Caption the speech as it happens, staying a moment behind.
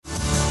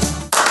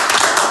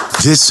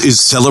This is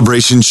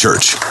Celebration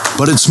Church,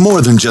 but it's more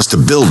than just a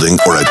building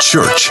or a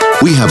church.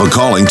 We have a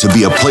calling to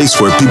be a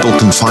place where people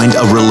can find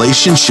a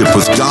relationship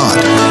with God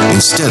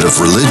instead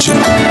of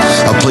religion.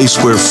 A place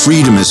where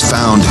freedom is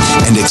found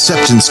and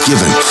acceptance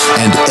given,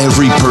 and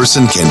every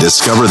person can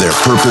discover their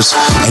purpose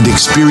and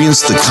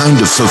experience the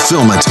kind of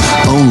fulfillment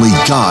only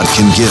God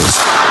can give.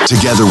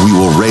 Together we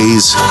will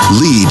raise,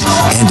 lead,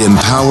 and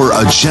empower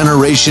a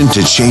generation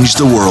to change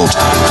the world.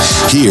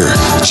 Here,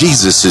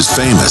 Jesus is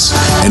famous,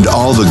 and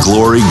all the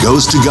glory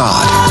goes to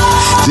God.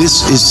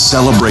 This is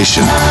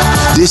Celebration.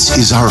 This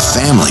is our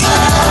family.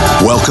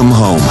 Welcome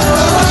home.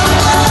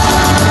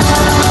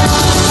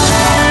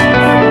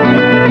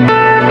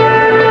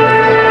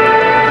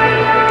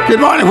 Good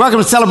morning.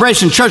 Welcome to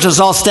Celebration Church. Let's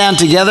all stand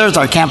together as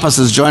our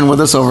campuses join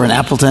with us over in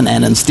Appleton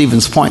and in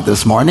Stevens Point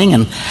this morning.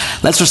 And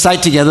let's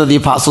recite together the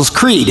Apostles'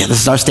 Creed.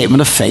 This is our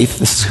statement of faith.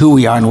 This is who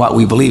we are and what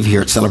we believe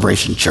here at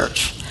Celebration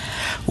Church.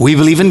 We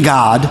believe in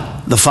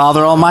God, the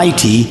Father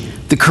Almighty,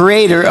 the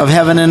creator of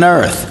heaven and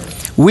earth.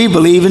 We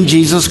believe in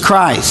Jesus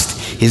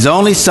Christ, his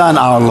only Son,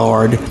 our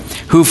Lord,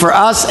 who for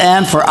us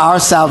and for our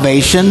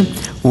salvation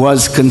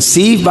was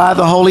conceived by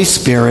the Holy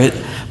Spirit,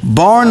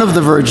 born of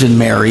the Virgin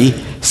Mary,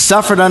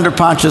 suffered under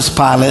Pontius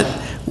Pilate,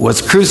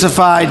 was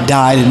crucified,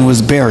 died, and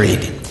was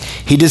buried.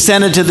 He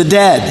descended to the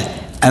dead,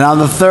 and on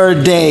the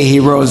third day he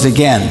rose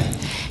again.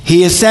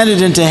 He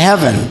ascended into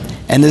heaven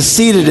and is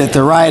seated at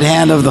the right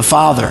hand of the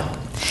Father.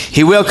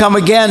 He will come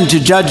again to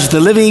judge the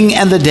living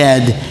and the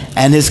dead,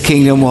 and his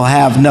kingdom will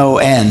have no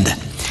end.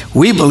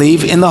 We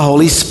believe in the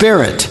Holy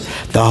Spirit,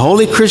 the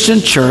holy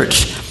Christian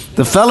church,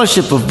 the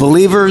fellowship of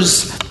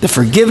believers, the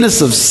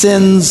forgiveness of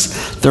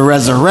sins, the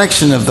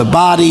resurrection of the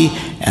body,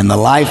 and the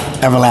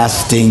life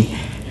everlasting.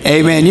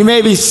 Amen. You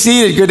may be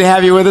seated. Good to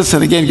have you with us.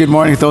 And again, good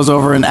morning to those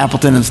over in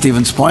Appleton and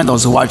Stevens Point,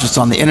 those who watch us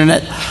on the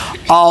internet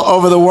all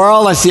over the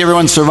world. I see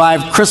everyone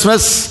survived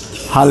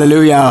Christmas.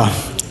 Hallelujah.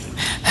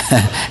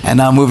 And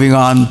now moving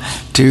on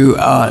to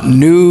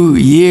New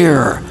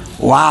Year.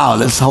 Wow,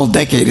 this whole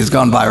decade has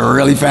gone by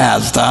really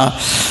fast, huh?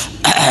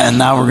 And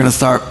now we're going to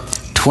start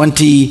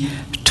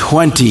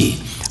 2020.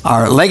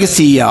 Our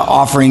legacy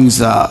offerings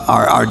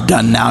are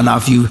done now. Now,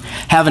 if you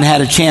haven't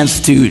had a chance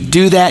to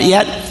do that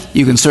yet,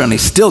 you can certainly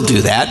still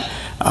do that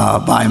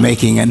by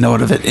making a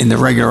note of it in the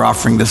regular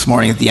offering this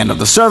morning at the end of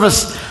the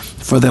service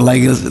for the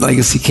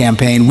legacy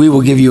campaign. We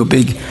will give you a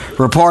big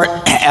report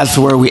as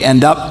to where we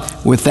end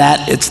up with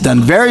that. It's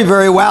done very,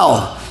 very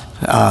well,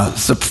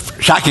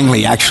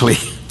 shockingly, actually.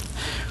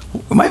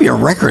 It might be a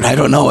record. I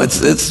don't know.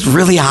 It's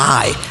really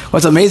high.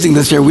 What's amazing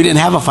this year, we didn't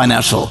have a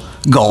financial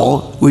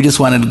goal. We just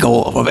wanted a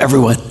goal of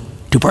everyone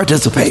to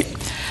participate.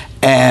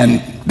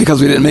 And because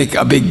we didn't make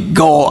a big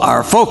goal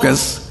our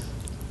focus,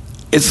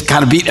 it's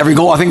kind of beat every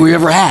goal I think we've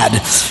ever had.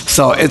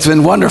 So it's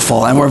been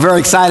wonderful, and we're very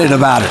excited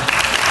about it.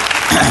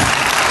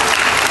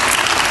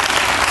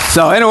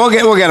 So anyway,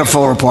 we'll get a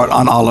full report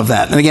on all of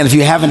that. And again, if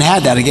you haven't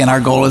had that, again,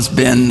 our goal has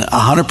been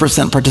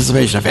 100%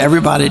 participation. If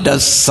everybody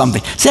does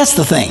something. See, that's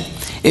the thing.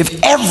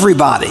 If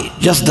everybody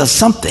just does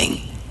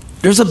something,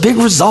 there's a big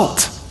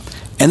result.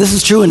 And this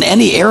is true in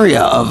any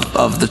area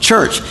of the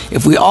church.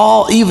 If we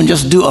all even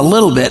just do a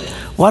little bit,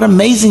 what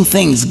amazing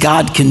things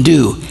God can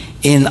do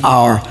in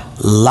our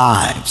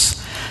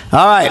lives.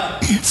 All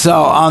right,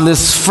 so on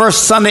this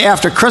first Sunday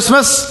after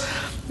Christmas,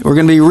 we're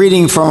going to be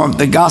reading from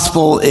the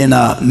gospel in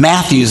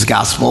Matthew's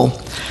gospel,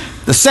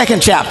 the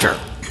second chapter,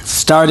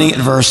 starting at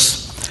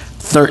verse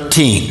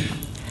 13.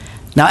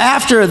 Now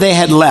after they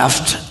had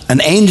left,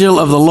 an angel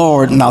of the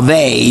Lord, now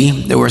they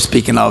that we're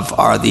speaking of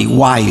are the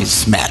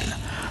wise men.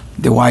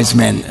 The wise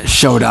men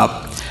showed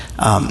up,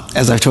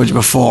 as I told you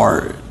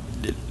before,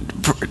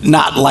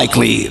 not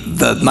likely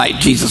the night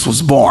Jesus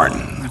was born.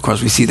 Of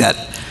course, we see that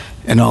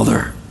in all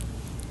their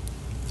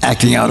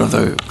acting out of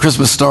the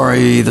Christmas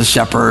story, the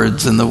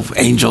shepherds and the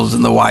angels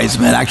and the wise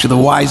men. Actually,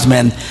 the wise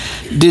men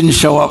didn't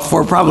show up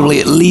for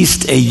probably at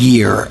least a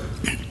year,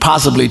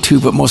 possibly two,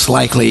 but most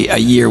likely a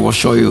year. We'll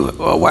show you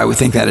why we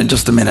think that in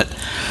just a minute.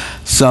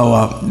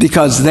 So,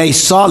 because they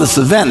saw this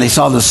event, they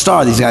saw the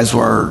star. These guys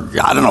were,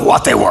 I don't know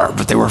what they were,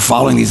 but they were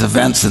following these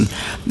events, and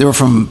they were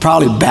from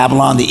probably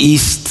Babylon, the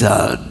east.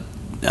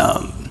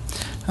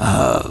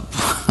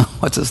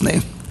 What's his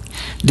name?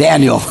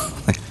 Daniel,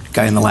 the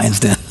guy in the lion's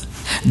den.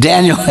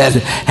 Daniel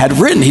had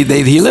written,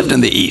 he lived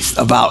in the east,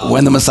 about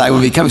when the Messiah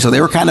would be coming. So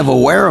they were kind of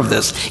aware of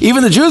this.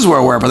 Even the Jews were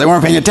aware, but they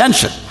weren't paying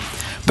attention.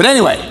 But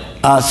anyway,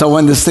 so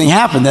when this thing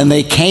happened, then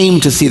they came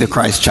to see the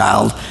Christ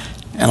child.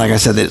 And like I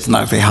said, it's not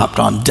like they hopped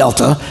on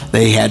Delta.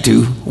 They had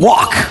to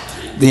walk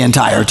the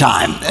entire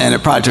time. And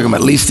it probably took them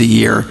at least a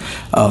year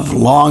of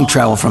long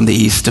travel from the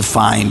east to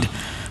find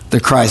the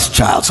Christ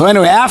child. So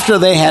anyway, after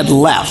they had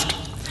left,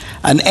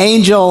 an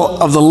angel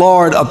of the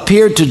Lord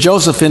appeared to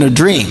Joseph in a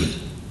dream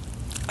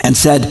and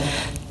said,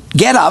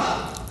 "Get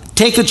up,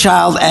 take the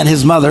child and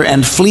his mother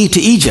and flee to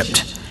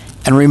Egypt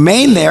and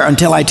remain there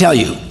until I tell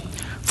you.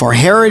 For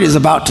Herod is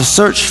about to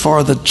search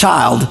for the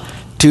child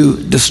to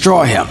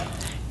destroy him."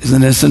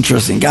 Isn't this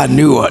interesting? God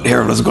knew what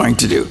Herod was going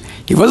to do.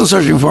 He wasn't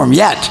searching for him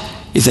yet.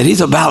 He said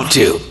he's about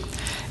to.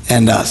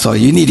 And so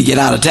you need to get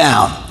out of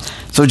town.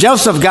 So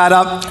Joseph got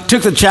up,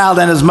 took the child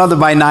and his mother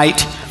by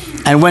night,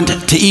 and went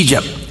to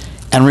Egypt,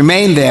 and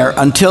remained there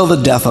until the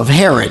death of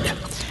Herod.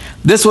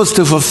 This was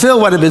to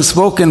fulfill what had been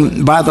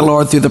spoken by the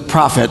Lord through the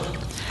prophet,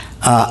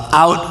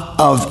 out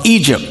of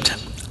Egypt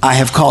I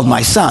have called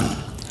my son.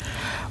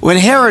 When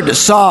Herod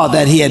saw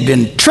that he had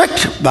been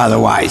tricked by the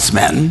wise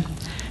men,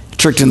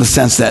 tricked in the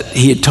sense that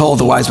he had told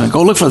the wise men,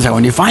 go look for the child.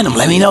 When you find him,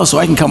 let me know so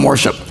I can come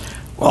worship.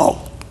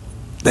 Well,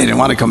 they didn't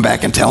want to come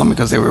back and tell him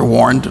because they were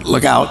warned,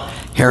 look out,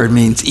 Herod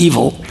means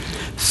evil.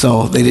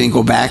 So they didn't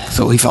go back,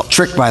 so he felt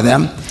tricked by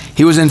them.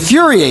 He was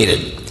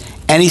infuriated,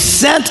 and he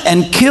sent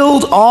and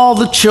killed all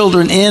the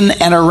children in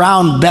and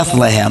around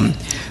Bethlehem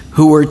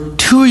who were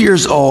 2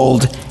 years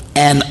old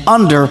and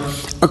under,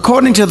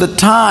 according to the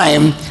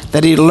time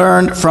that he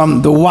learned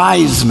from the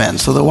wise men.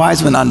 So the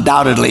wise men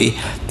undoubtedly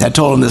had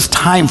told him this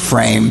time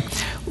frame.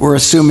 We're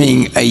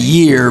assuming a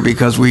year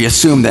because we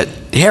assume that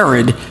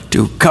Herod,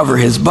 to cover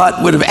his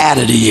butt, would have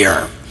added a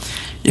year.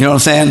 You know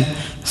what I'm saying?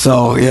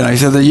 So, he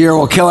said the year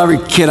will kill every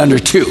kid under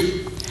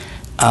 2,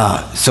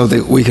 so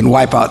that we can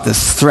wipe out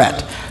this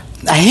threat.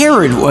 Now,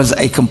 Herod was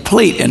a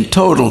complete and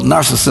total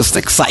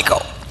narcissistic psycho.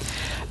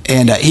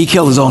 And he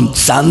killed his own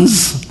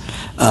sons.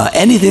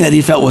 Anything that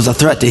he felt was a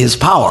threat to his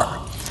power,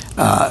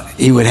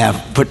 he would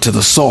have put to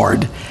the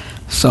sword.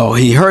 So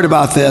he heard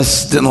about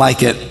this, didn't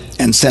like it,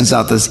 and sends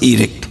out this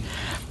edict.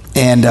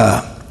 And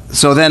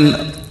so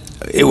then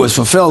it was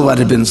fulfilled what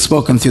had been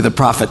spoken through the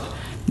prophet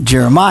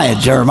Jeremiah.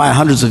 Jeremiah,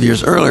 hundreds of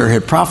years earlier,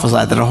 had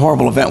prophesied that a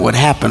horrible event would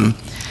happen.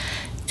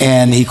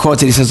 And he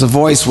quotes it, he says, a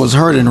voice was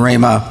heard in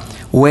Ramah,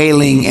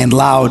 wailing and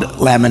loud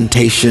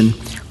lamentation,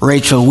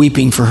 Rachel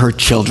weeping for her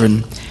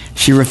children.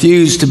 She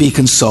refused to be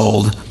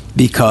consoled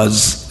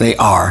because they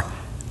are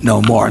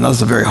no more. And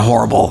that's a very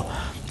horrible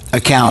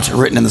account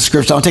written in the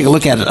scripture. I'll take a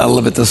look at it a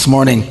little bit this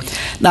morning.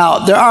 Now,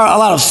 there are a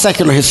lot of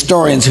secular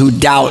historians who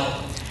doubt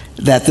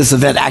that this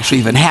event actually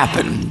even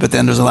happened, but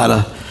then there's a lot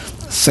of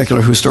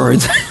secular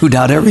historians who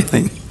doubt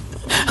everything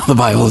the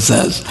Bible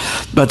says.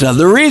 But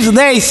the reason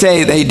they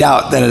say they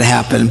doubt that it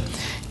happened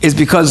is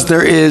because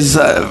there is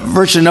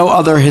virtually no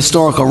other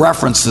historical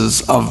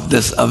references of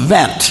this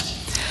event.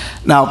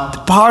 Now,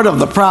 part of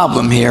the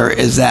problem here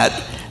is that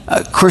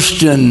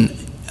Christian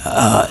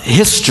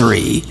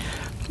history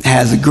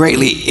has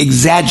greatly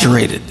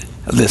exaggerated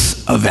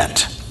this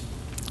event.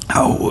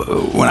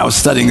 When I was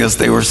studying this,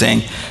 they were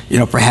saying,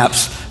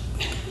 perhaps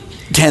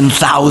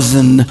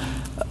 10,000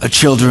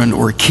 children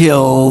were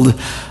killed,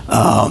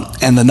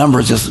 and the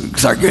numbers just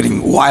start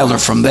getting wilder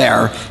from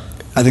there.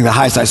 I think the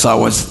highest I saw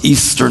was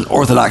Eastern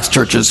Orthodox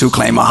churches who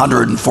claim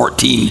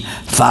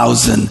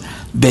 114,000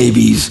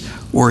 babies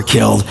were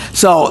killed.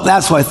 So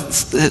that's why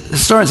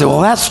historians say,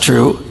 well, that's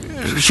true.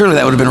 Surely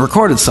that would have been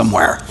recorded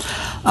somewhere.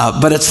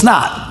 But it's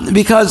not,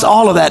 because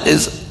all of that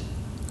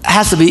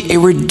has to be a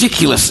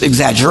ridiculous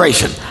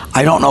exaggeration.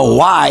 I don't know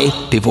why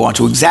people want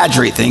to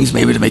exaggerate things,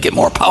 maybe to make it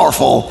more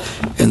powerful,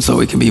 and so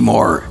we can be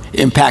more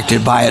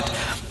impacted by it.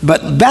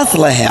 But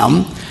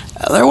Bethlehem,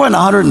 there weren't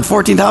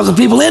 114,000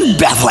 people in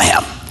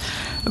Bethlehem.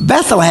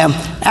 Bethlehem,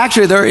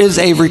 actually there is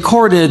a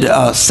recorded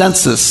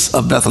census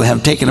of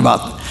Bethlehem taken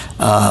about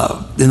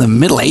in the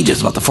Middle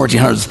Ages, about the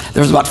 1400s.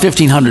 There was about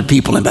 1,500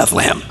 people in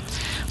Bethlehem.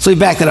 So you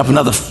back that up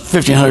another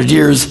 1,500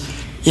 years,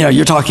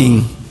 you're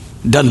talking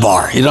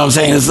Dunbar. You know what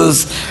I'm saying?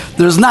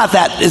 There's not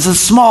that. It's a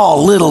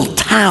small little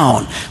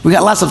town. We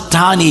got lots of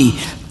tiny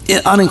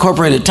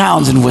unincorporated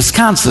towns in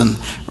Wisconsin.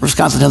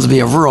 Wisconsin tends to be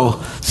a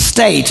rural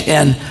state,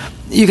 and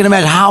you can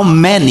imagine how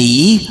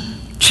many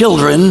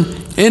children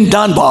in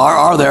Dunbar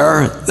are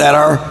there that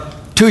are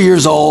 2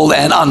 years old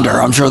and under.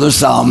 I'm sure there's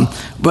some,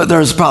 but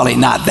there's probably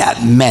not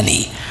that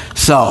many.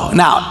 So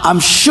now I'm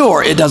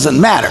sure it doesn't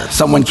matter.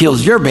 Someone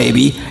kills your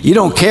baby, you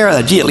don't care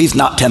that, at least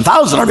not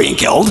 10,000 are being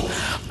killed.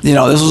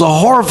 This was a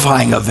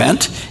horrifying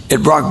event.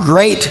 It brought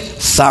great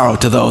sorrow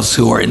to those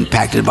who were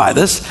impacted by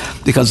this,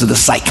 because of the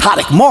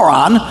psychotic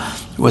moron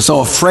who was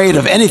so afraid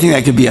of anything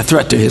that could be a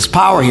threat to his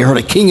power. He heard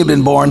a king had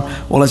been born.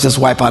 Well, let's just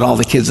wipe out all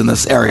the kids in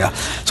this area.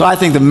 So I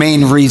think the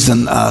main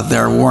reason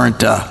there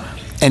weren't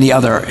any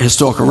other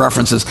historical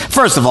references,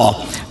 first of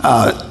all,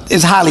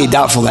 it's highly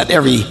doubtful that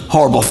every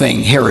horrible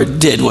thing Herod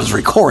did was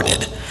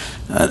recorded.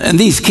 And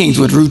these kings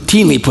would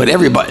routinely put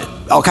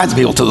all kinds of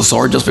people to the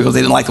sword just because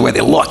they didn't like the way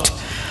they looked.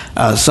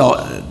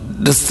 So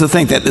just to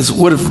think that this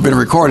would have been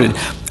recorded,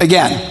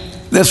 again,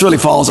 this really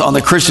falls on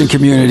the Christian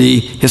community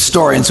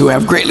historians who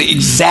have greatly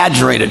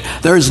exaggerated.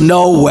 There's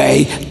no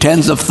way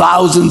tens of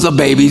thousands of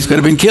babies could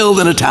have been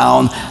killed in a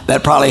town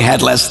that probably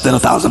had less than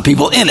 1,000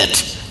 people in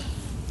it.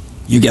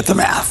 You get the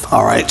math,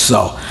 all right?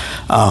 So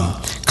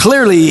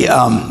clearly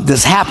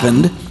this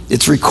happened.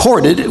 It's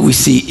recorded, we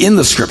see in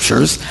the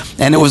scriptures,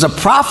 and it was a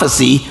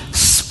prophecy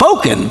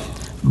spoken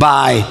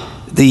by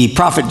the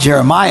prophet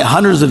Jeremiah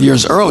hundreds of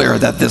years earlier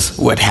that this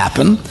would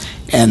happen.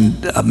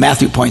 And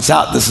Matthew points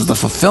out this is the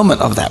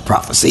fulfillment of that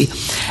prophecy.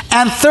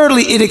 And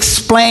thirdly, it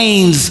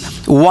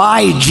explains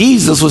why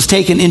Jesus was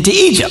taken into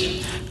Egypt.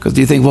 Because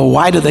you think, well,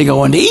 why did they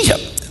go into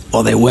Egypt?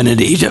 Well, they went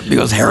into Egypt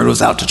because Herod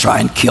was out to try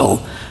and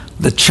kill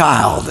the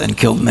child and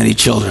killed many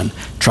children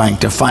trying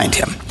to find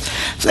him.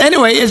 So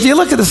anyway, as you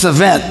look at this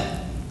event,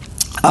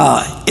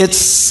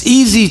 it's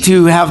easy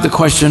to have the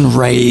question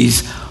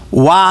raised,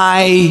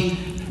 why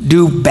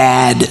do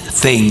bad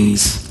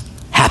things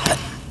happen?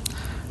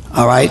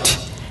 All right?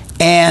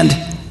 And,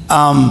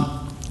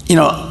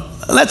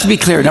 let's be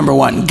clear, number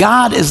one,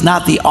 God is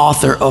not the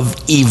author of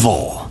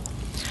evil.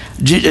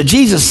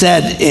 Jesus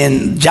said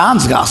in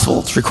John's gospel,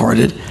 it's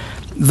recorded,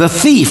 the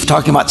thief,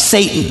 talking about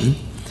Satan,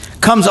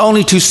 comes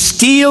only to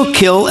steal,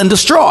 kill, and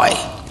destroy.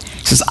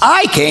 He says,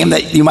 I came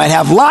that you might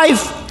have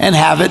life and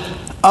have it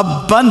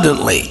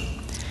abundantly.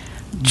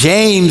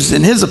 James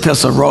in his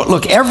epistle wrote,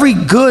 look, every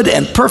good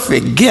and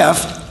perfect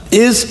gift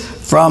is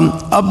from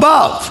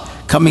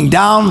above, coming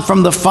down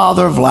from the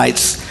Father of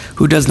lights,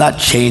 who does not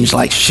change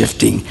like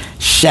shifting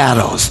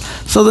shadows.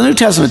 So the New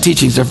Testament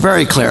teachings are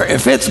very clear.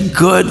 If it's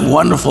good,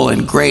 wonderful,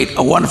 and great,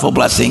 a wonderful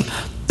blessing,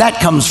 that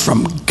comes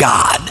from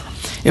God.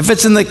 If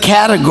it's in the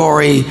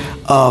category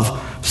of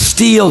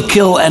steal,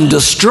 kill, and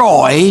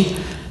destroy,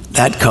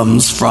 that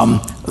comes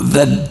from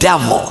the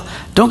devil.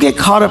 Don't get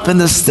caught up in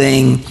this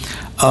thing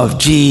of,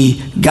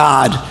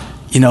 God,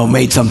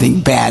 made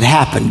something bad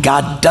happen.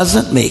 God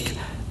doesn't make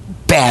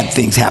bad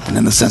things happen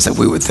in the sense that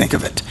we would think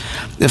of it.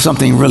 If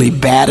something really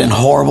bad and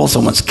horrible,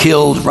 someone's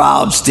killed,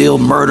 robbed, steal,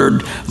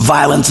 murdered,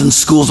 violence in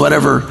schools,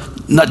 whatever,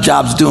 nut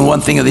jobs doing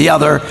one thing or the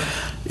other,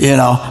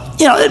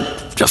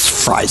 it just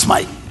fries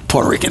my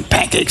Puerto Rican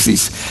pancakes,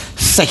 these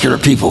secular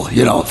people,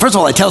 First of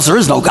all, they tell us there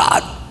is no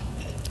God.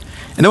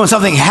 And then when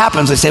something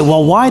happens, they say,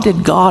 well, why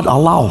did God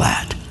allow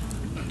that?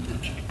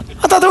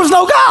 I thought there was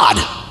no God.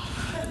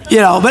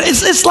 But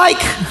it's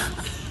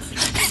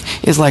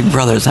like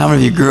brothers. How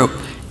many of you grew up,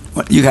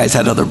 you guys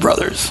had other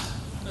brothers?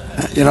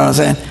 You know what I'm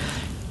saying?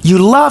 You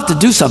love to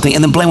do something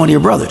and then blame one of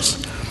your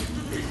brothers.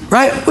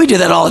 Right? We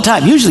did that all the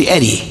time. Usually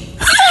Eddie.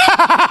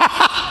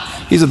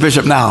 He's a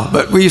bishop now,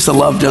 but we used to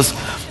love just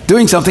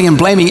doing something and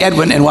blaming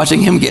Edwin and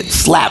watching him get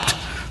slapped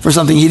for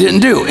something he didn't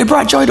do. It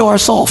brought joy to our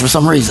soul for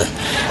some reason.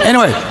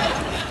 Anyway,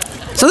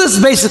 so this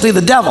is basically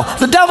the devil.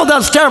 The devil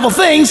does terrible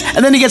things,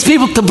 and then he gets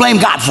people to blame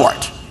God for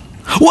it.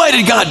 Why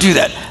did God do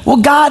that? Well,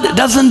 God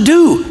doesn't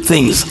do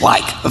things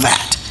like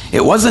that.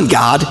 It wasn't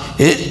God,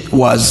 it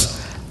was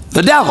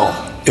the devil.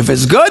 If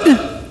it's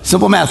good,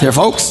 simple math here,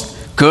 folks.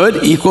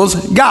 Good equals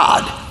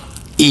God.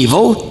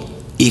 Evil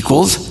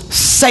equals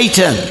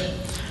Satan.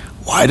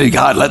 Why did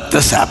God let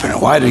this happen?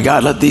 Why did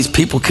God let these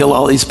people kill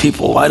all these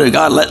people? Why did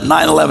God let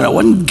 9/11? It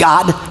wasn't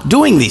God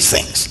doing these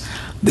things.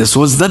 This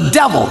was the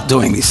devil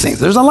doing these things.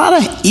 There's a lot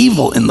of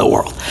evil in the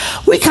world.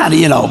 We kind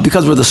of,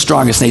 because we're the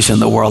strongest nation in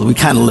the world, we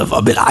kind of live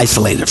a bit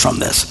isolated from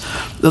this.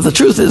 But the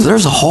truth is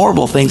there's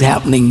horrible things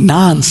happening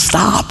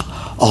nonstop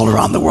all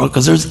around the world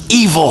because there's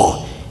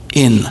evil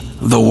in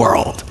the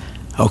world.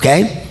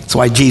 Okay? That's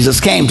why Jesus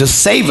came, to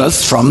save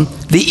us from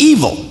the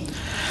evil.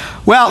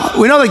 Well,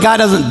 we know that God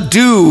doesn't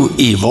do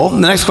evil.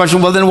 And the next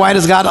question, well, then why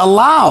does God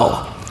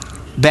allow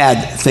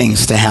bad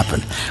things to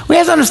happen? We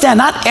have to understand,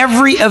 not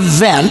every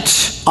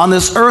event on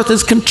this earth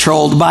is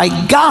controlled by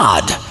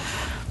God.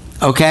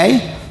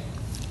 Okay?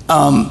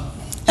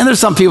 And there's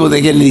some people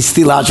that get into these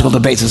theological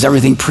debates. Is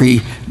everything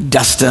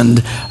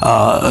predestined?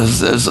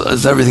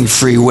 Is everything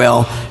free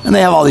will? And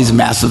they have all these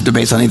massive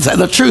debates on either side.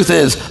 The truth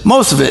is,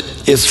 most of it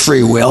is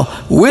free will,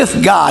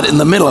 with God in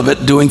the middle of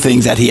it doing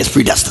things that he has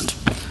predestined.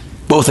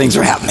 Both things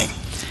are happening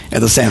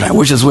at the same time.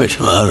 Which is which?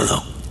 Well, I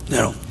don't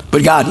know.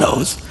 But God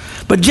knows.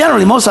 But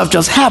generally, most stuff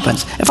just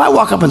happens. If I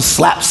walk up and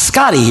slap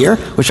Scotty here,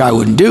 which I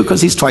wouldn't do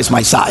because he's twice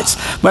my size.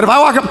 But if I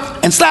walk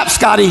up and slap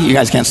Scotty, you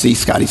guys can't see,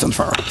 Scotty's on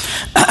front row.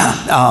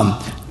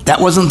 That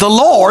wasn't the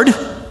Lord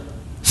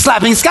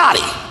slapping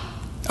Scotty.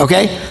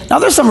 Okay? Now,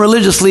 there's some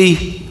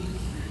religiously,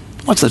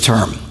 what's the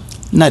term?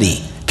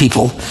 Nutty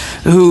people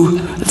who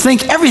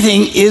think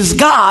everything is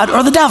God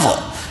or the devil.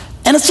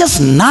 And it's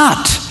just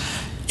not.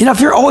 If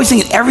you're always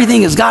thinking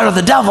everything is God or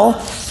the devil,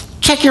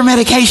 check your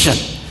medication.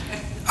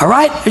 All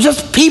right? It's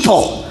just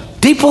people.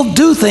 People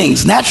do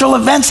things. Natural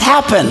events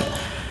happen.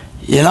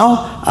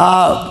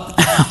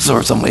 I was over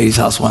at some lady's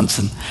house once,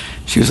 and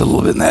she was a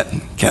little bit in that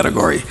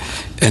category.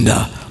 And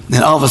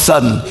then all of a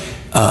sudden,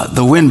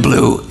 the wind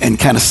blew and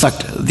kind of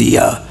sucked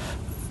the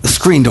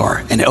screen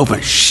door, and it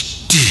opened.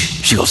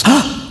 She goes,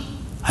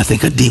 I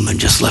think a demon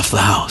just left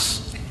the house.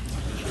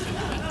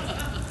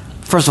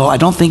 First of all, I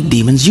don't think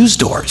demons use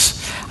doors.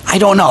 I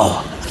don't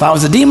know. If I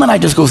was a demon,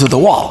 I'd just go through the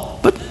wall.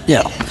 But,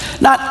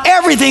 not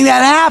everything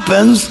that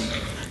happens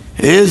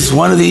is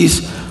one of these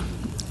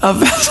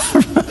events.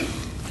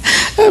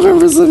 I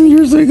remember some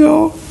years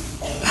ago,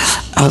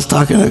 I was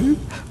talking to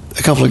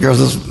a couple of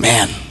girls.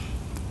 Man,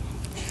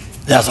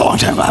 that's a long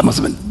time ago. I must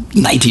have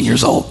been 19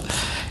 years old.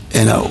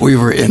 And we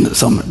were in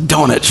some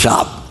donut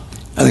shop.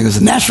 I think it was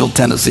in Nashville,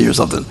 Tennessee or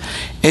something.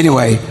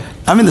 Anyway,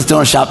 I'm in this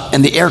donut shop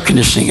and the air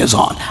conditioning is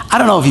on. I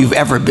don't know if you've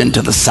ever been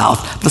to the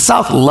South. The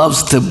South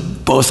loves to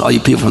boast, all you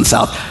people from the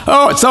South.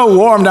 Oh, it's so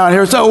warm down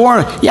here, it's so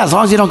warm. Yeah, as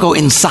long as you don't go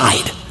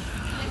inside.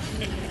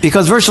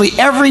 Because virtually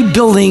every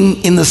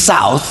building in the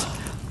South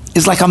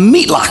is like a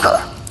meat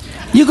locker.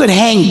 You could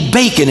hang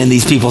bacon in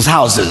these people's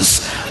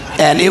houses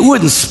and it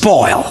wouldn't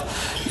spoil.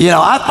 You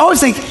know, I always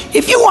think,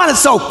 if you want it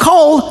so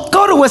cold,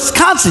 go to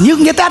Wisconsin. You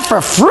can get that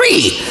for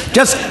free.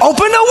 Just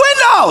open the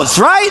windows,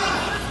 right?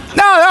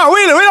 No,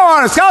 we don't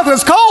want Wisconsin.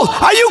 It's cold.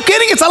 Are you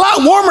kidding? It's a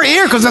lot warmer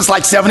here because it's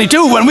like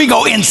 72 when we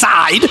go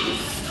inside,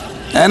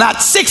 and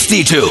not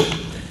 62.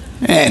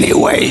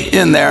 Anyway,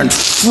 in there and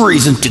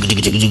freezing.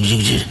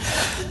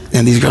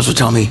 And these girls would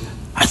tell me,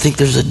 I think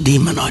there's a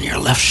demon on your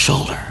left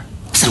shoulder.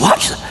 I said, what?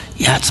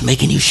 Yeah, it's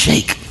making you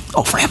shake.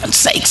 Oh, for heaven's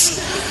sakes.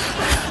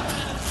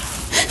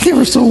 They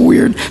were so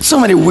weird. So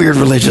many weird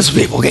religious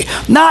people. Okay,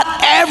 not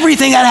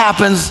everything that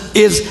happens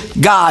is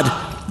God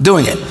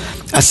doing it.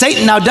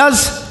 Satan now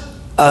does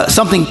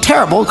something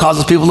terrible,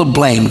 causes people to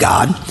blame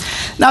God.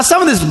 Now,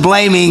 some of this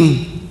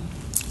blaming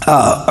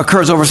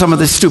occurs over some of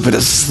the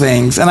stupidest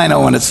things. And I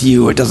know when it's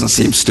you, it doesn't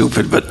seem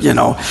stupid. But, you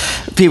know,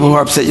 people who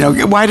are upset, you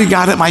know, why did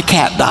God let my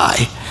cat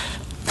die?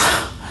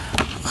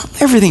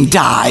 Everything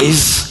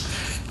dies.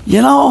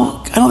 You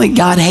know, I don't think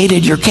God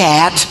hated your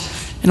cat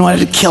and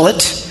wanted to kill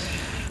it.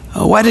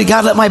 Why did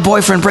God let my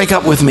boyfriend break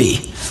up with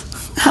me?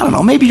 I don't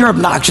know. Maybe you're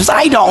obnoxious.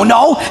 I don't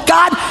know.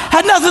 God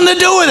had nothing to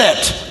do with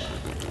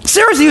it.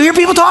 Seriously, you hear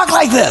people talk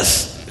like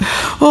this.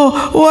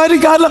 Oh, why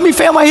did God let me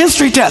fail my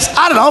history test?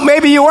 I don't know.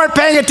 Maybe you weren't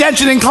paying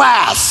attention in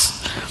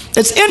class.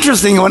 It's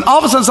interesting when all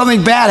of a sudden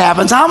something bad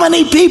happens, how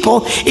many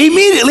people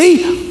immediately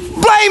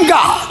blame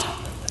God?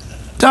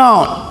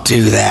 Don't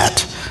do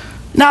that.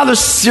 Now, there's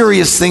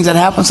serious things that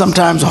happen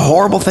sometimes,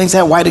 horrible things that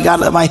happen. Why did God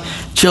let my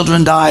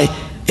children die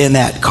in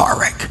that car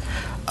wreck?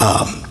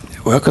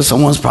 Well, because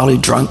someone's probably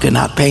drunk and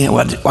not paying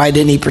it. Why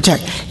didn't he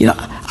protect? You know,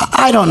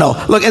 I don't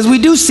know. Look, as we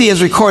do see,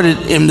 as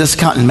recorded in this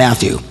account in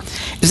Matthew,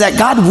 is that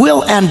God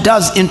will and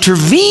does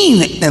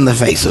intervene in the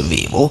face of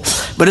evil,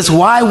 but it's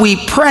why we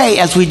pray,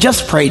 as we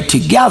just prayed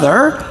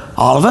together,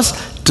 all of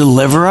us,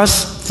 deliver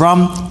us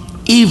from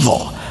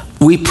evil.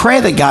 We pray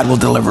that God will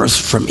deliver us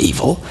from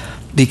evil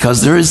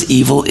because there is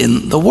evil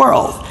in the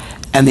world.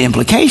 And the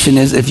implication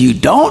is, if you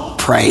don't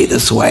pray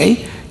this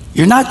way,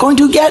 you're not going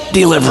to get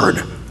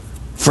delivered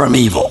from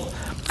evil,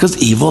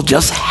 because evil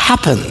just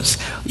happens.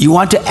 You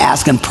want to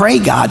ask and pray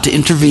God to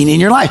intervene in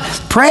your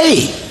life.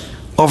 Pray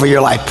over your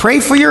life. Pray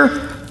for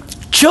your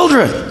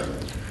children.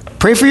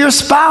 Pray for your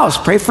spouse.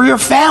 Pray for your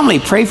family.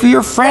 Pray for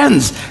your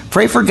friends.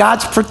 Pray for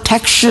God's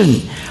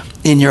protection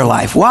in your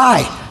life.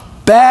 Why?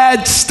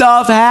 Bad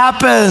stuff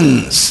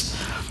happens.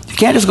 You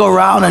can't just go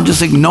around and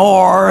just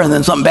ignore, and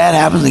then something bad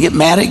happens and get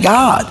mad at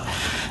God.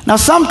 Now,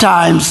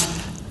 sometimes,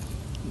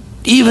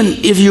 even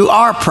if you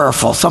are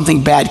prayerful,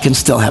 something bad can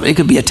still happen. It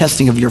could be a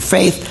testing of your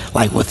faith,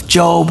 like with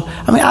Job.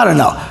 I mean, I don't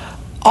know.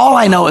 All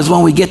I know is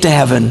when we get to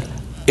heaven,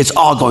 it's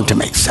all going to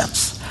make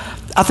sense.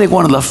 I think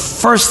one of the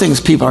first things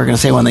people are going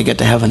to say when they get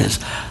to heaven is,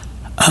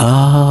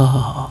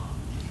 oh,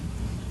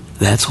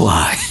 that's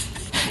why.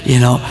 You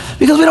know,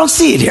 because we don't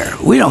see it here.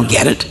 We don't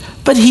get it,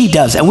 but he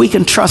does. And we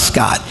can trust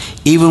God,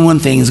 even when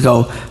things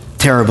go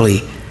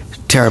terribly,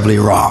 terribly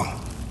wrong.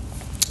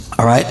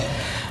 All right?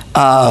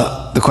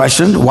 The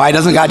question, why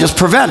doesn't God just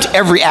prevent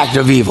every act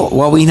of evil?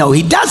 Well, we know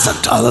he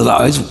doesn't.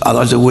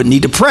 Otherwise, we wouldn't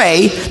need to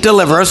pray,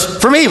 deliver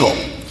us from evil.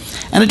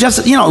 And it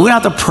just, you know, we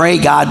don't have to pray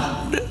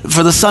God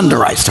for the sun to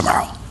rise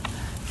tomorrow.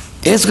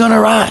 It's going to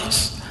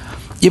rise.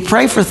 You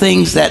pray for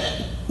things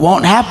that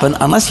won't happen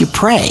unless you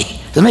pray.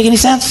 Does that make any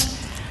sense?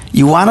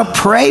 You want to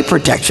pray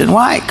protection.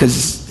 Why?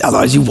 Because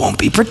otherwise you won't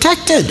be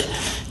protected.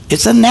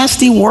 It's a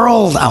nasty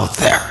world out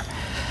there.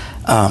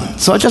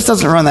 So it just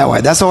doesn't run that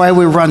way. That's why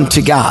we run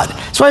to God.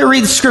 That's why we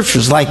read the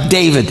scriptures like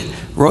David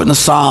wrote in the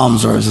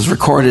Psalms, or as is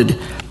recorded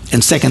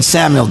in 2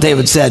 Samuel.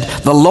 David said,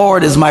 the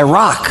Lord is my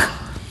rock,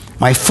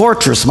 my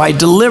fortress, my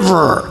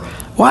deliverer.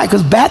 Why?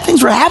 Because bad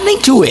things were happening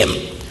to him.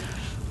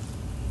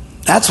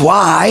 That's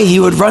why he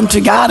would run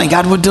to God and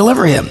God would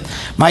deliver him.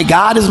 My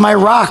God is my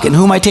rock in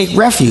whom I take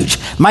refuge,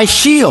 my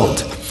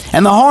shield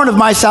and the horn of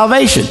my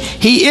salvation.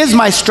 He is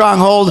my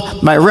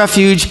stronghold, my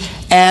refuge,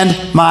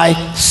 and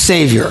my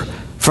Savior.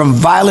 From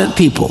violent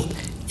people,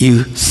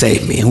 you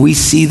save me. And we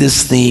see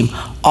this theme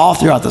all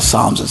throughout the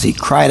Psalms as he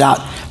cried out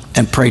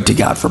and prayed to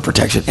God for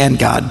protection. And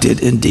God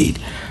did indeed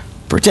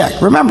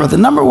protect. Remember, the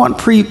number one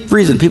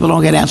reason people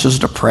don't get answers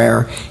to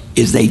prayer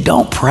is they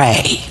don't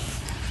pray.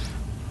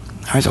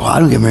 I said, well, I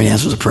don't get many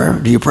answers to prayer.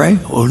 Do you pray?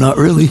 Oh, not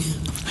really.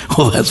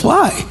 Well, that's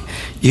why.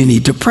 You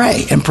need to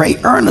pray, and pray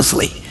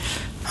earnestly.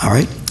 All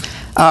right?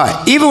 All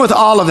right. Even with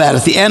all of that,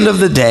 at the end of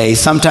the day,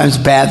 sometimes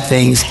bad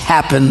things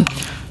happen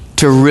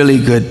to really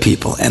good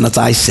people. And as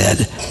I said,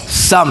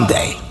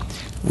 someday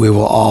we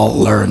will all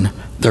learn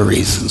the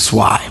reasons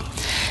why.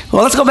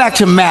 Well, let's go back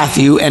to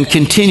Matthew and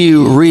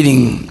continue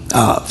reading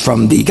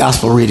from the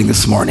gospel reading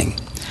this morning.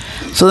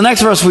 So the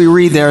next verse we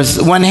read there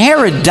is, when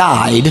Herod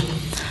died,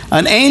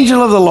 an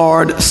angel of the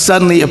Lord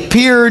suddenly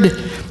appeared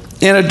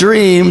in a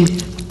dream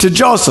to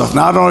Joseph.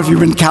 Now, I don't know if you've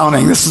been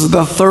counting. This is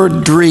the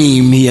third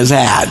dream he has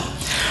had.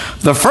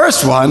 The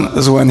first one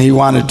is when he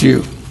wanted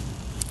to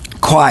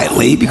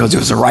quietly, because he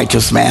was a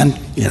righteous man,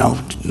 you know,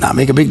 not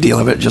make a big deal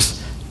of it,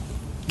 just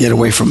get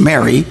away from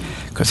Mary,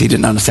 because he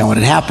didn't understand what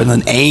had happened.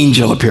 An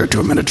angel appeared to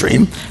him in a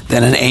dream.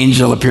 Then an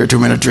angel appeared to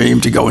him in a dream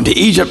to go into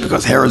Egypt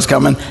because Herod's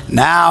coming.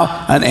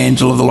 Now an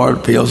angel of the Lord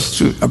appears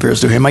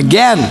to him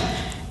again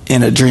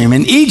in a dream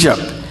in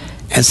Egypt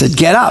and said,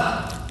 "Get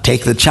up,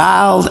 take the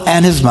child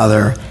and his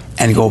mother,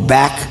 and go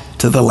back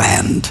to the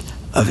land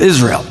of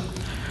Israel.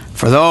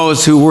 For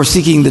those who were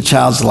seeking the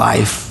child's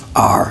life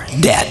are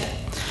dead."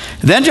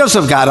 Then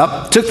Joseph got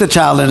up, took the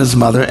child and his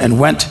mother, and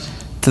went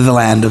to the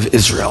land of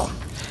Israel.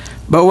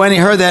 But when he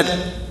heard that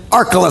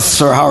Archelaus,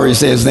 or however you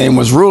say his name,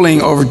 was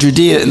ruling over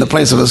Judea in the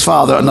place of his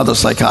father, another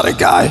psychotic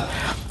guy,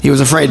 he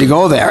was afraid to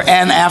go there.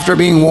 And after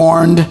being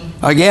warned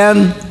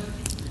again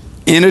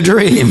in a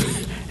dream,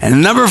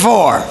 and number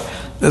 4,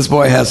 this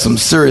boy has some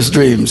serious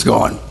dreams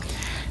going.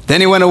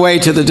 Then he went away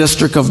to the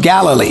district of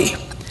Galilee.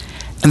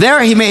 And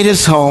there he made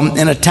his home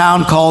in a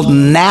town called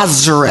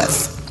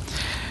Nazareth,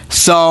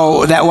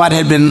 so that what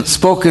had been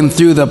spoken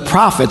through the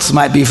prophets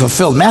might be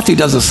fulfilled. Matthew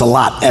does this a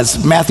lot.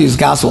 As Matthew's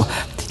gospel,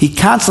 he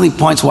constantly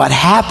points what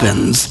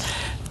happens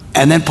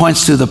and then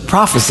points to the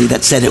prophecy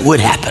that said it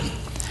would happen.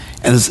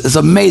 And it's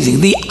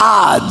amazing. The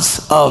odds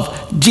of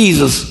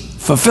Jesus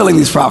fulfilling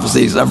these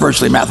prophecies are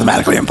virtually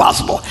mathematically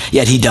impossible.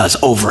 Yet he does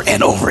over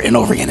and over and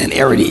over again in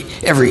every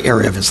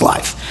area of his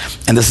life.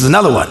 And this is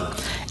another one,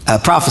 a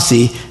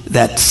prophecy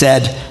that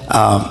said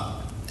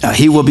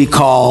he will be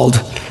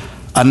called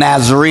a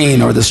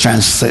Nazarene, or this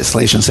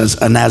translation says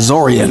a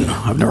Nazorian.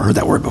 I've never heard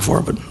that word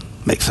before, but it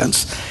makes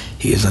sense.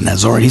 He is a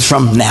Nazorian. He's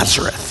from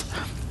Nazareth.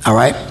 All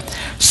right?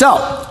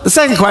 So, the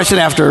second question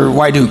after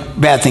why do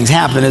bad things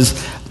happen is,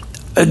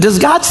 does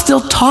God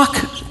still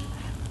talk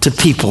to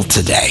people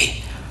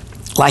today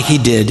like he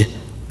did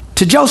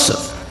to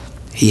Joseph?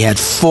 He had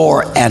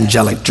 4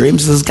 angelic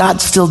dreams. Does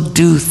God still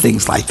do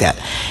things like that?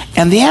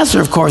 And the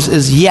answer, of course,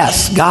 is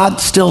yes.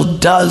 God still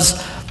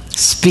does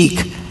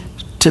speak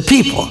to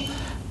people.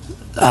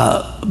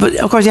 But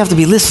of course you have to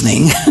be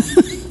listening.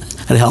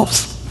 It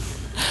helps.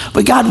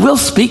 But God will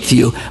speak to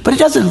you, but he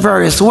does it in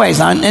various ways.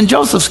 Now, in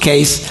Joseph's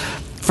case,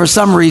 for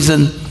some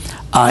reason,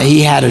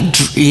 he had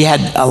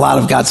a lot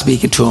of God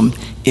speaking to him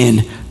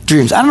in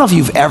dreams. I don't know if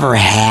you've ever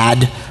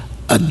had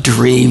a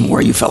dream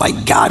where you felt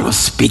like God was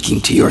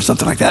speaking to you or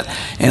something like that.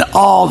 In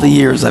all the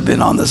years I've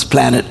been on this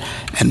planet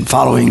and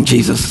following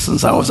Jesus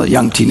since I was a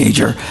young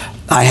teenager,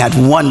 I had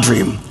one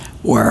dream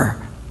where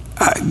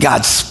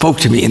God spoke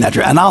to me in that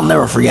dream, and I'll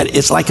never forget it.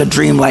 It's like a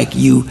dream like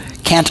you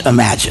can't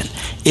imagine.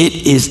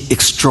 It is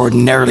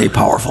extraordinarily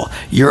powerful.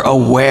 You're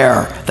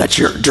aware that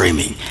you're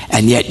dreaming,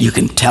 and yet you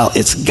can tell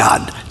it's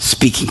God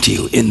speaking to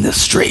you in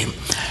this dream.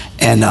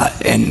 And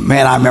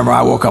man, I remember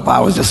I woke up, I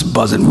was just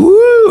buzzing.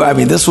 Woo! I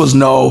mean, this was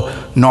no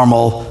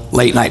normal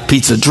late night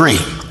pizza dream,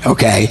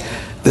 okay?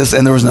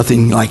 And there was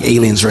nothing like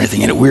aliens or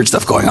anything in it, weird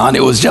stuff going on.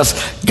 It was just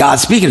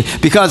God speaking,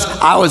 because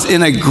I was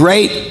in a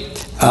great,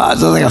 I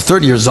was like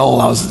 30 years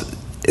old. I was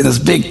in this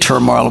big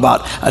turmoil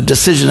about a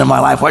decision in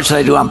my life. What should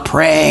I do? I'm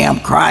praying, I'm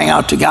crying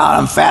out to God,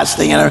 I'm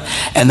fasting,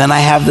 and then I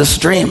have this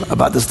dream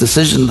about this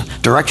decision,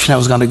 direction I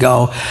was going to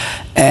go.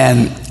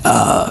 And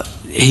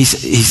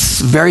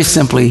he's very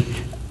simply,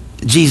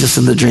 Jesus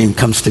in the dream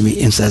comes to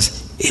me and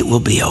says, "It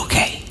will be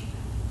okay."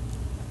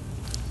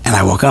 And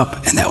I woke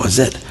up, and that was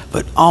it.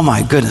 But oh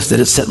my goodness, did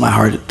it set my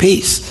heart at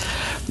peace.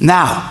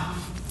 Now,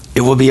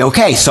 it will be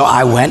okay. So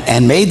I went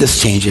and made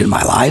this change in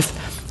my life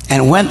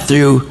and went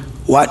through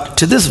what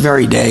to this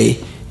very day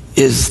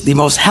is the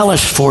most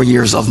hellish 4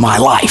 years of my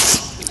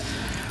life.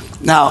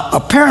 Now,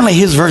 apparently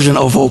his version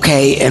of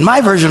okay and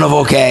my version of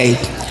okay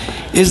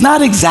is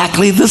not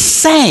exactly the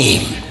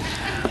same.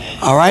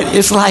 All right?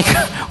 It's like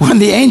when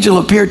the angel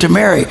appeared to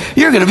Mary,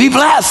 "You're going to be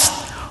blessed."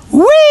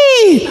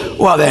 Whee!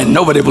 Well, then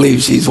nobody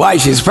believes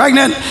she's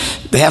pregnant.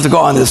 They have to go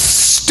on this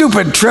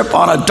stupid trip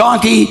on a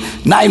donkey,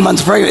 9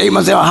 months pregnant, 8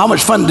 months. How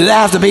much fun did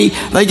that have to be?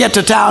 They get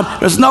to town.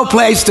 There's no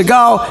place to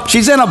go.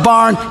 She's in a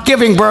barn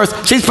giving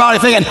birth. She's probably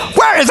thinking,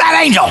 "Where is that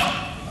angel?"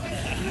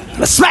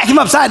 Let's smack him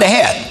upside the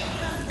head.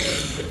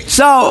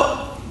 So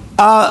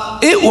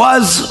it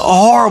was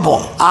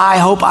horrible. I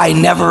hope I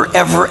never,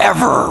 ever,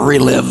 ever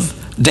relive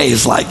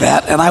days like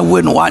that. And I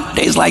wouldn't want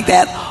days like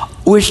that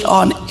wished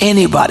on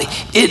anybody.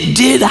 It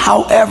did,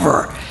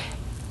 however,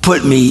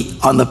 put me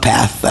on the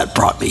path that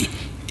brought me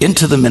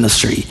into the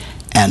ministry,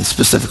 and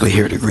specifically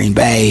here to Green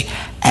Bay,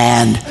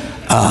 and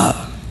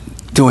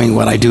doing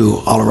what I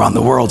do all around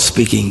the world,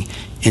 speaking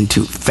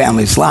into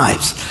families'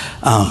 lives.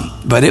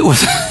 But it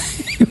was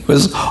it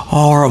was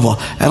horrible.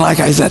 And like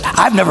I said,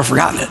 I've never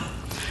forgotten it.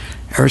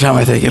 Every time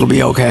I think it'll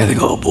be okay, I think,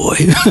 oh boy.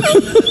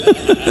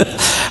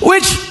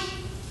 Which,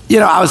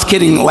 I was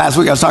kidding last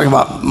week. I was talking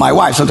about my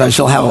wife. Sometimes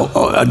she'll have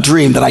a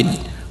dream that I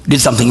did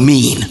something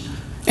mean,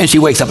 and she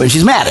wakes up and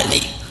she's mad at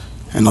me.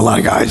 And a lot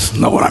of guys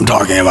know what I'm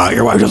talking about.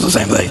 Your wife does the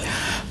same thing.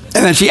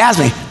 And then she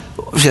asks me,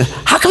 she says,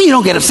 "How come you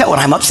don't get upset when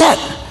I'm upset?"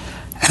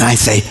 And I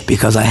say,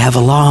 "Because I have a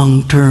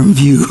long-term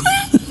view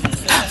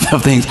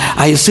of things.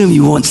 I assume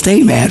you won't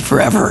stay mad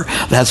forever.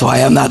 That's why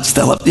I'm not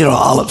still,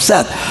 all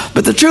upset."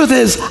 But the truth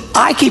is,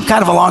 I keep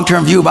kind of a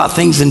long-term view about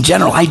things in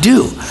general. I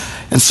do.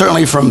 And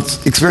certainly from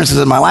experiences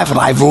in my life, and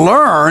I've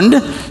learned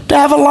to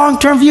have a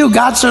long-term view.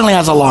 God certainly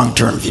has a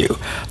long-term view.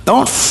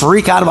 Don't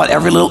freak out about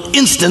every little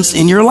instance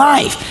in your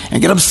life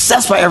and get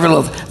obsessed by every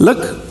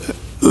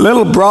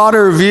little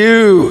broader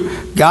view.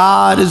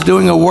 God is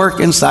doing a work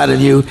inside of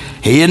you.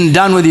 He isn't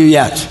done with you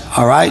yet,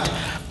 all right?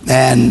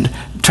 And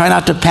try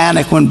not to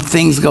panic when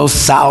things go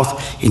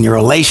south in your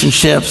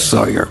relationships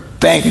or your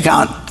bank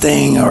account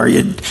thing or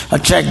a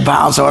check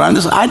bounce or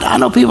whatever. I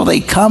know people, they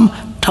come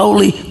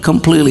totally,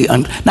 completely.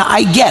 Now,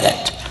 I get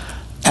it.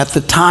 At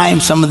the time,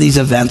 some of these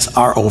events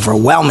are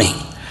overwhelming.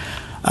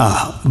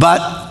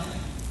 But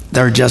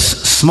they're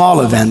just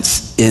small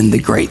events in the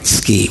great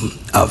scheme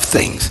of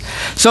things.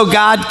 So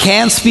God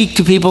can speak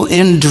to people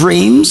in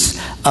dreams.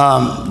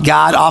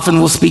 God often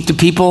will speak to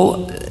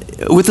people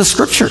with the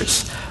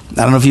scriptures. I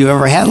don't know if you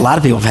ever had, a lot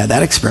of people have had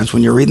that experience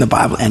when you're reading the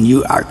Bible and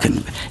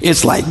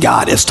it's like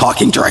God is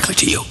talking directly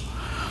to you.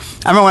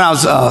 I remember when I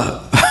was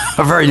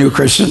a very new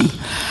Christian,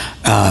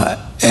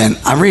 and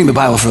I'm reading the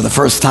Bible for the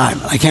first time.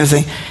 I came to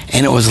think,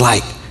 and it was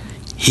like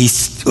he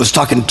was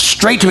talking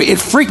straight to me. It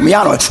freaked me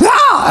out. I went,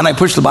 ah! And I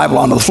pushed the Bible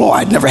onto the floor.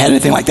 I'd never had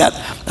anything like that.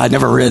 I'd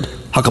never read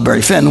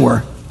Huckleberry Finn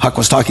where Huck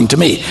was talking to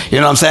me. You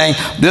know what I'm saying?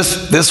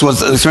 This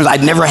was an experience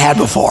I'd never had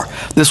before.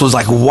 This was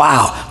like,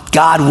 wow,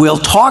 God will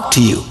talk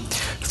to you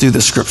through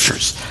the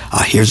scriptures.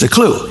 Here's a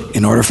clue.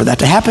 In order for that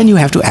to happen, you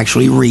have to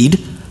actually read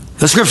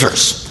the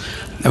scriptures.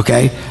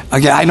 Okay?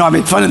 Again, I know I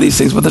make fun of these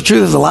things, but the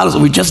truth is a lot of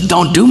us, we just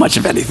don't do much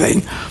of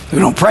anything. We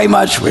don't pray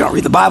much, we don't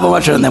read the Bible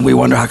much, and then we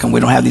wonder how come we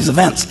don't have these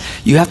events.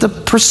 You have to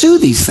pursue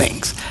these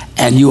things,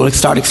 and you will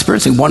start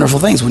experiencing wonderful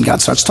things when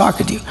God starts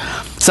talking to you.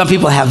 Some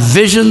people have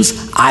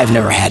visions. I've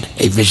never had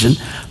a vision,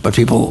 but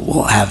people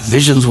will have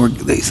visions where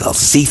they'll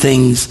see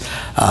things,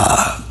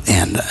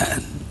 and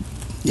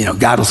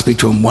God will speak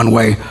to them one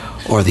way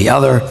or the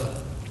other.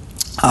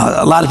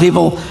 A lot of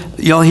people,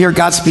 you'll hear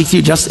God speak to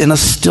you just in a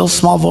still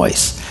small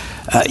voice.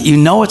 You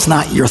know it's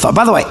not your thought.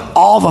 By the way,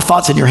 all the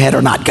thoughts in your head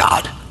are not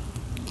God.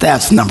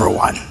 That's number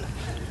one.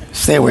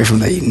 Stay away from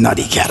the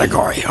nutty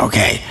category,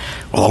 okay?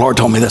 Well, the Lord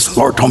told me this. The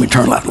Lord told me to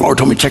turn left. The Lord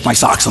told me to check my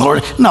socks.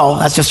 No,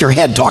 that's just your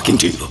head talking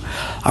to you,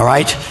 all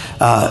right?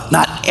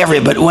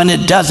 But when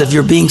it does, if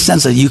you're being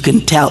sensitive, you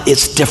can tell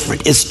it's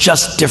different. It's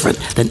just different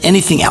than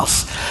anything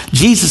else.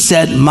 Jesus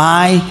said,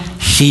 my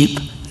sheep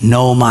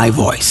know my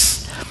voice.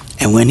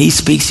 And when he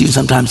speaks to you,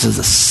 sometimes it's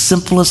the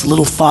simplest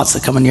little thoughts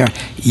that come in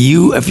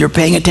you, if you're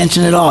paying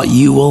attention at all,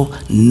 you will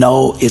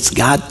know it's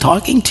God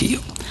talking to you.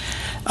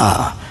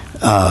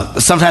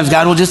 Sometimes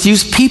God will just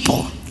use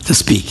people to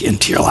speak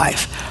into your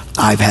life.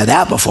 I've had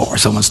that before, where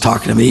someone's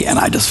talking to me and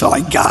I just felt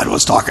like God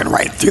was talking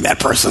right through that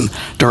person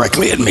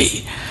directly at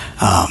me.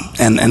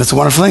 And it's a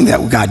wonderful thing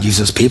that God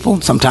uses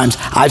people. Sometimes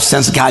I've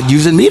sensed God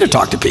using me to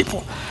talk to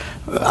people.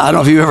 I don't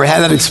know if you've ever had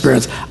that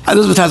experience.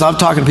 There's been times I'm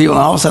talking to people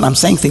and all of a sudden I'm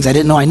saying things I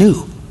didn't know I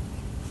knew.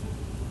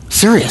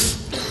 Serious.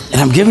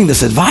 And I'm giving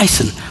this advice,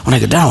 and when I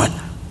go down, I went,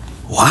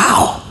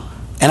 wow.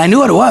 And I knew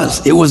what it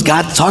was. It was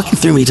God talking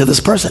through me to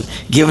this person,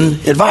 giving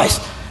advice.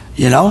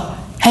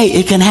 Hey,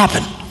 it can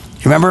happen.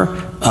 You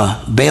remember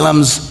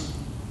Balaam's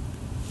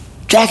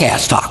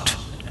jackass talked.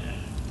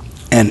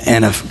 And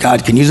if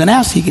God can use an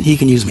ass, he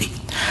can use me.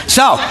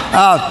 So,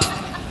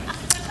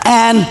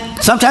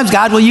 and sometimes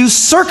God will use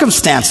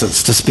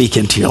circumstances to speak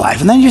into your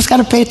life. And then you just got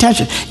to pay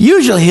attention.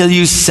 Usually he'll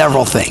use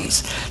several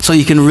things so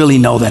you can really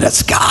know that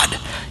it's God.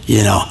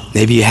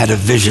 Maybe you had a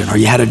vision or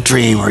you had a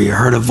dream or you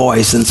heard a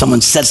voice and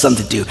someone said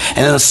something to you, and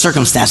then the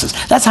circumstances.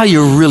 That's how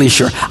you're really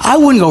sure. I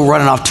wouldn't go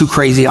running off too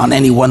crazy on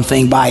any one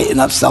thing by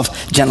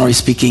itself, generally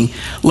speaking.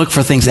 Look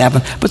for things to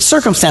happen. But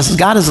circumstances,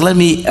 God has led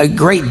me a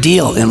great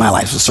deal in my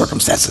life with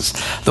circumstances.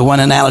 The one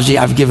analogy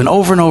I've given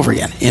over and over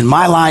again. In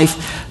my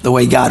life, the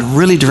way God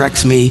really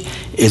directs me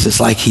is it's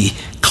like he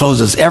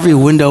closes every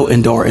window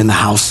and door in the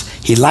house.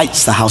 He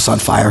lights the house on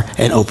fire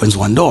and opens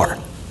one door.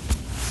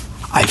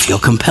 I feel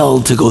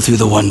compelled to go through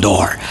the one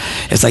door.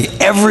 It's like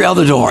every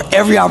other door,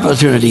 every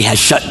opportunity has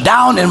shut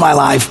down in my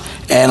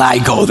life, and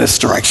I go this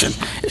direction.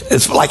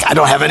 It's like I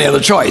don't have any other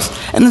choice.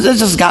 And it's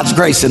just God's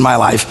grace in my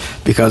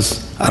life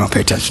because I don't pay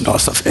attention to all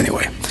that stuff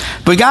anyway.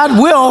 But God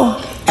will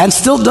and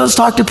still does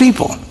talk to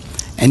people.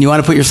 And you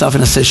want to put yourself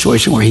in a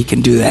situation where he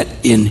can do that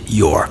in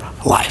your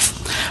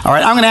life. All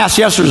right, I'm going to ask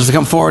youngsters to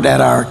come forward at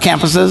our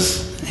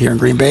campuses here in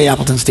Green Bay,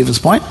 Appleton, Stevens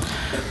Point.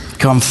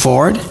 Come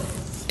forward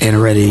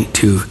and ready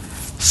to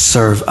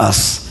serve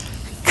us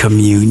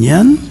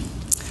communion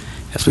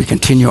as we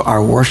continue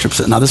our worship.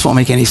 Now, this won't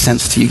make any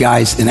sense to you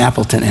guys in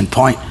Appleton and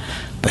Point,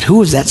 but who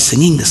was that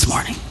singing this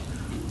morning?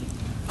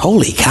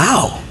 Holy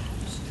cow.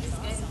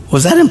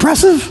 Was that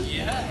impressive?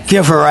 Yeah.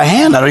 Give her a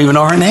hand. I don't even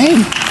know her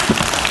name.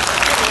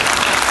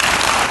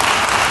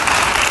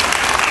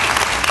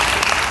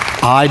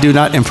 I do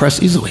not impress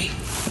easily,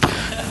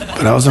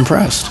 but I was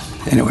impressed.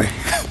 Anyway,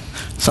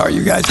 sorry,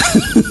 you guys.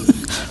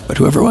 But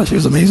whoever it was, he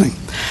was amazing.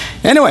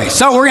 Anyway,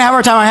 so we're going to have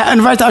our time. I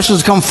invite the ushers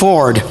to come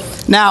forward.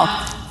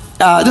 Now,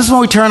 this is when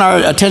we turn our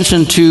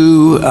attention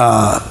to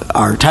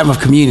our time of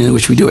communion,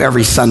 which we do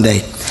every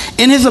Sunday.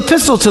 In his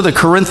epistle to the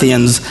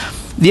Corinthians,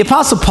 The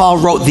Apostle Paul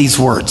wrote these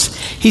words.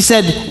 He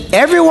said,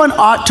 everyone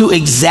ought to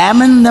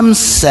examine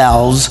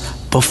themselves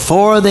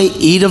before they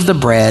eat of the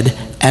bread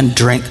and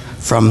drink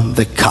from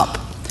the cup.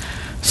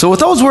 So with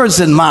those words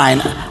in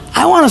mind,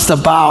 I want us to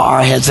bow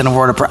our heads in a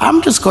word of prayer.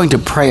 I'm just going to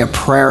pray a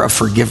prayer of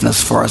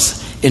forgiveness for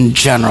us in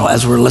general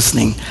as we're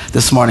listening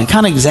this morning,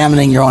 kind of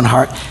examining your own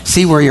heart,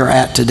 see where you're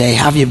at today.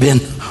 How have you been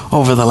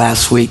over the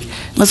last week?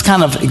 Let's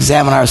kind of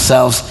examine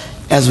ourselves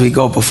as we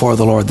go before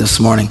the Lord this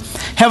morning.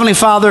 Heavenly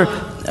Father,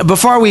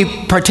 before we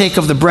partake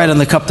of the bread and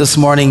the cup this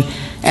morning,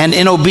 and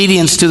in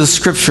obedience to the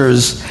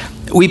scriptures,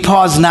 we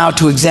pause now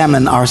to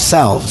examine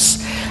ourselves.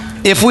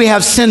 If we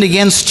have sinned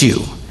against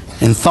you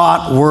in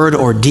thought, word,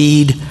 or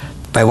deed,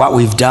 by what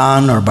we've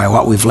done or by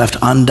what we've left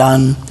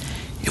undone,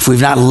 if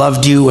we've not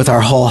loved you with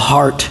our whole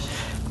heart,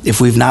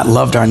 if we've not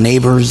loved our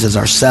neighbors as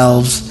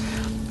ourselves,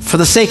 for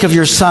the sake of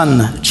your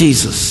Son,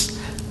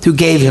 Jesus, who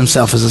gave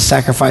himself as a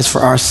sacrifice for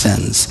our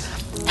sins,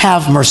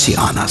 have mercy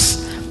on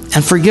us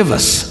and forgive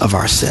us of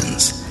our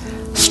sins.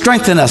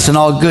 Strengthen us in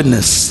all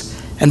goodness,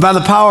 and by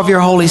the power of your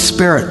Holy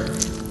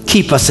Spirit,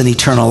 keep us in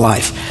eternal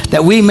life,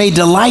 that we may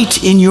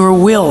delight in your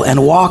will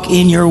and walk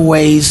in your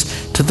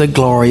ways to the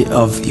glory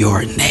of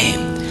your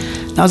name.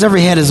 Now, as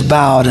every head is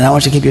bowed, and I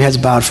want you to keep your heads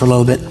bowed for a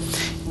little bit,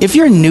 if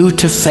you're new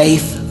to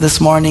faith this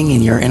morning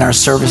and you're in our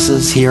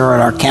services here at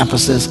our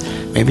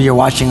campuses, maybe you're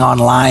watching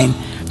online,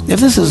 if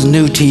this is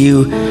new to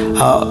you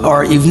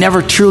or you've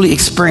never truly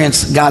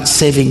experienced God's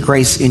saving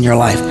grace in your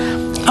life,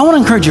 I want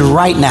to encourage you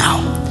right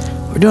now.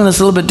 We're doing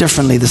this a little bit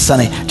differently this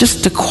Sunday,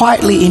 just to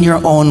quietly in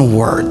your own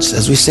words,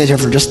 as we sit here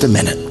for just a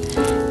minute,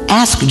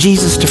 ask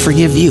Jesus to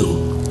forgive you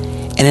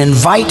and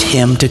invite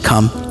him to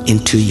come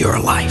into your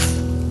life.